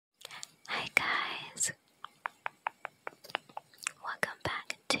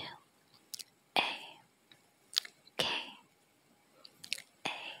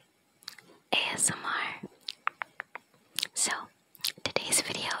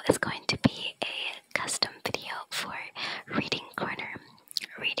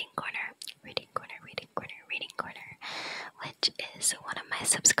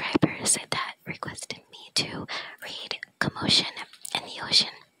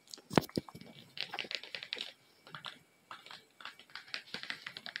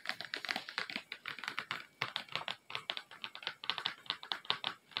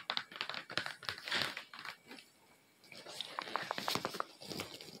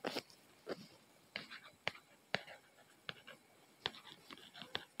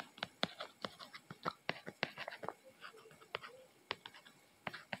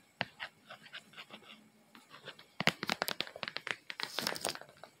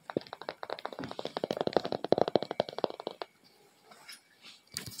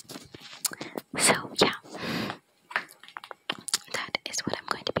So yeah, that is what I'm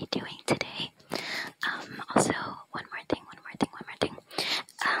going to be doing today. Also, one more thing.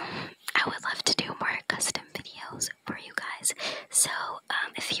 I would love to do more custom videos for you guys. So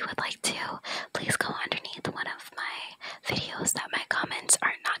if you would like to, please go underneath one of my videos that my comments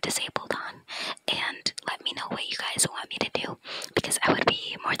are not disabled on, and let me know what you guys want me to do, because I would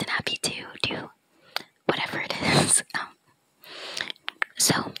be more than happy to do whatever it is.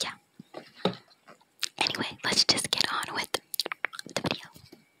 So yeah. Anyway, let's just get on with the video.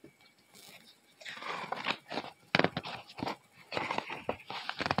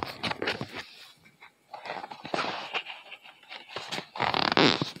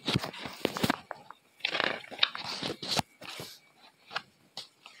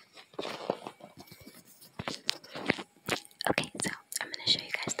 Okay, so I'm going to show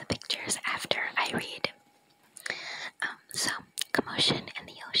you guys the pictures after I read. So, commotion in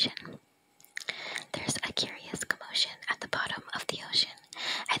the ocean. There's a curious commotion at the bottom of the ocean.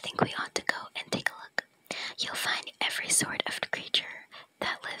 I think we ought to go and take a look. You'll find every sort of creature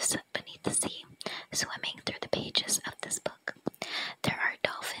that lives beneath the sea swimming through the pages of this book. There are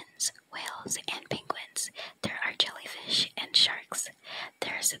dolphins, whales, and penguins. There are jellyfish and sharks.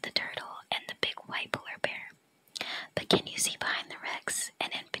 There's the turtle and the big white polar bear. But can you see behind the wrecks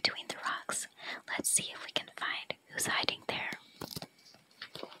and in between the rocks? Let's see if we can find who's hiding there.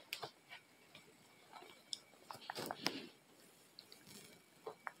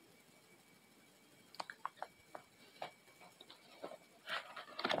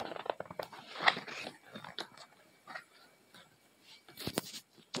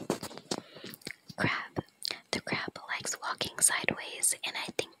 Crab. The crab likes walking sideways, and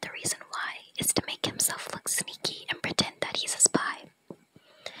I think the reason why is to make himself look sneaky and pretend that he's a spy.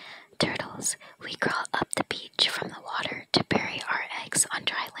 Turtles. We crawl up the beach from the water to bury our eggs on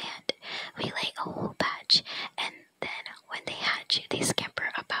dry land. We lay a whole batch, and then when they hatch, they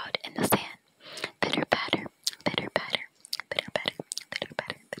scamper about in the sand. Pitter patter, pitter patter, pitter patter, pitter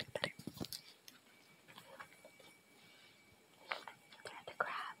patter, pitter patter. They're the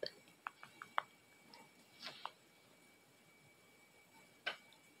crab.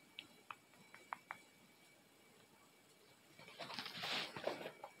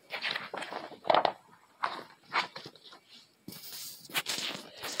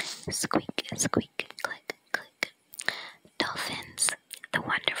 Squeak, squeak, click, click. Dolphins. The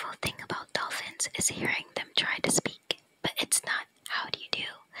wonderful thing about dolphins is hearing them try to speak, but it's not how do you do,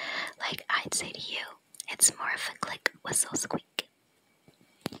 like I'd say to you. It's more of a click, whistle, squeak.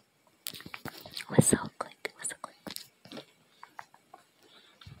 Whistle, click, whistle, click.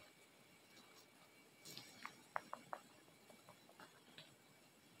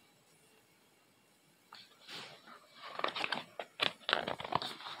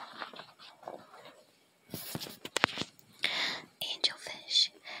 Angelfish.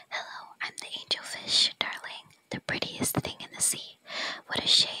 Hello, I'm the angelfish, darling, the prettiest thing in the sea. What a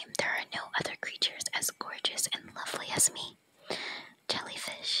shame there are no other creatures as gorgeous and lovely as me.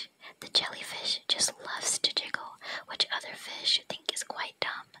 Jellyfish. The jellyfish just loves to jiggle, which other fish think is quite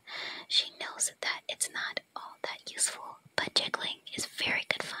dumb. She knows that it's not all that useful, but jiggling is very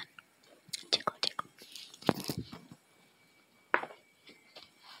good fun. Jiggle, jiggle.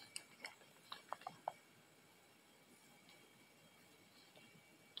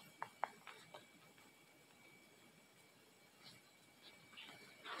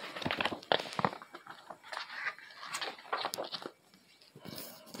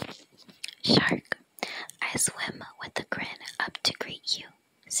 Shark. I swim with a grin up to greet you.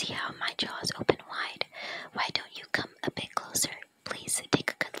 See how my jaws open wide? Why don't you come a bit closer? Please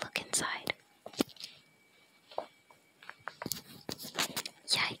take a good look inside.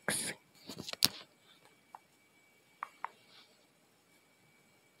 Yikes.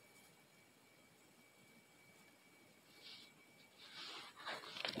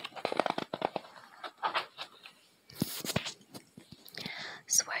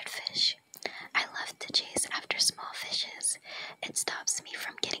 Swordfish. I love to chase after small fishes. It stops me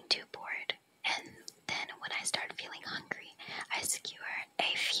from getting too bored.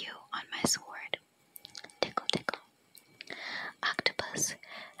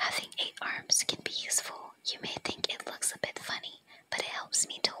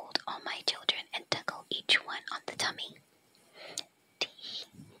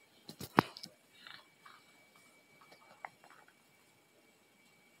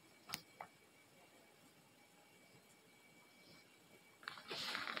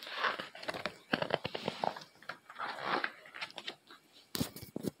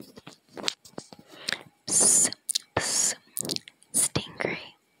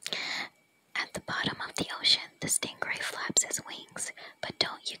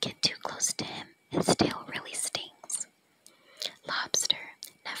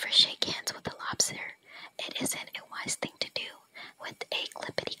 shake hands with a lobster. It isn't a wise thing to do. With a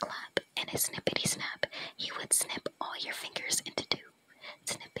clippity clap and a snippity snap, he would snip all your fingers into two.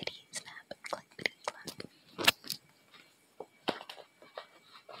 Snippity snap, clippity clap.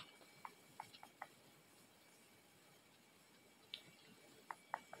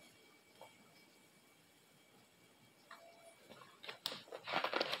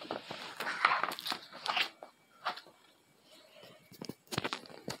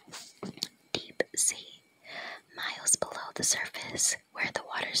 Deep sea. Miles below the surface, where the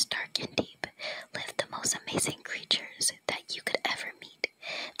water's dark and deep, live the most amazing creatures that you could ever meet.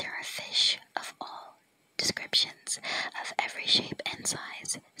 There are fish of all descriptions, of every shape and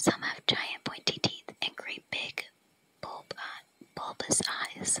size. Some have giant pointy teeth and great big bulbous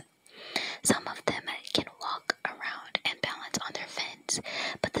eyes. Some of them can walk around and balance on their fins,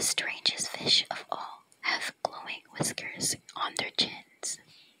 but the strangest fish of all have glowing whiskers on their chins.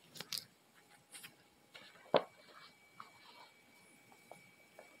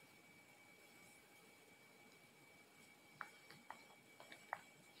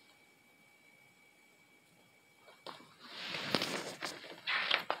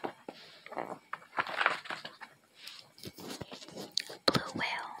 Blue whale.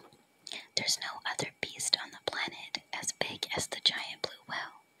 There's no other beast on the planet as big as the giant blue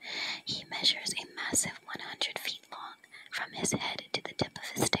whale. He measures a massive 100 feet long from his head to the tip of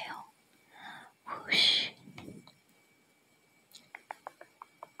his tail. Whoosh.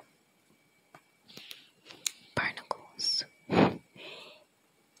 Barnacles. I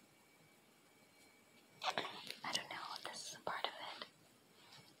don't know if this is a part of it.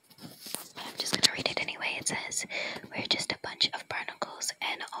 I'm just gonna read it anyway. It says, "We're just a bunch of barnacles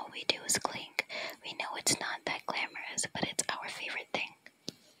and all we do is clink. We know it's not that glamorous, but it's our favorite thing."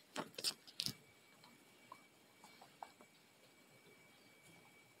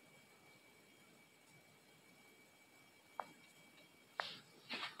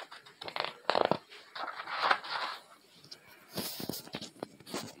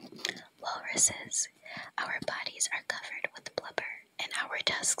 Walruses. Our bodies are covered with blubber and our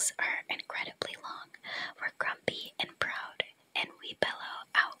tusks are incredibly long. We're grumpy and proud, and we bellow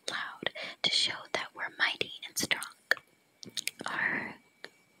out loud to show that we're mighty and strong. Arr.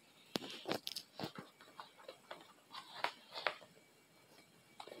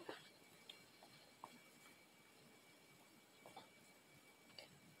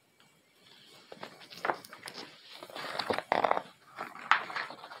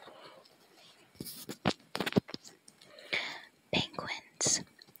 Penguins.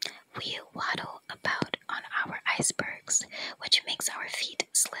 We waddle about on our icebergs, which makes our feet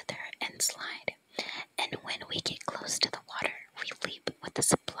slither and slide. And when we get close to the water, we leap with a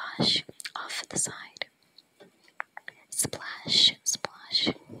splash off the side. Splash, splash.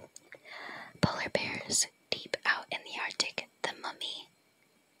 Polar bears. Deep out in the Arctic, the mummy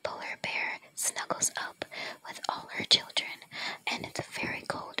polar bear snuggles up with all her children, and it's very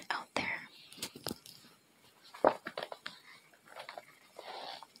cold out there.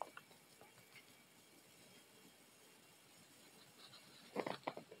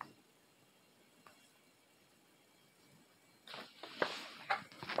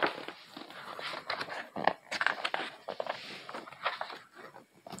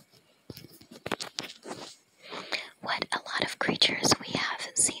 What a lot of creatures we have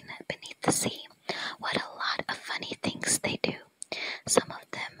seen beneath the sea. What a lot of funny things they do. Some of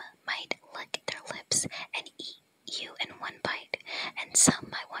them might lick their lips and eat you in one bite, and some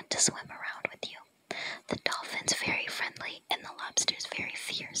might want to swim around with you. The dolphin's very friendly and the lobster's very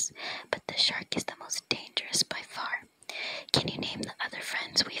fierce, but the shark is the most dangerous by far. Can you name the other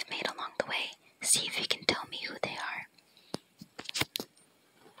friends we've made along the way? See if you can tell me who they are.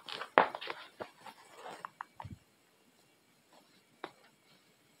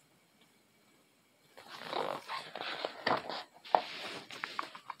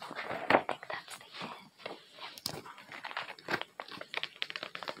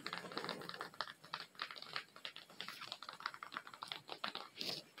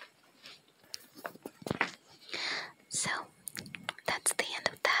 So, that's the end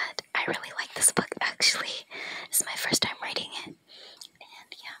of that. I really like this book, actually. This is my first time reading it. And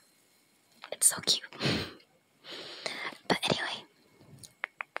yeah, it's so cute.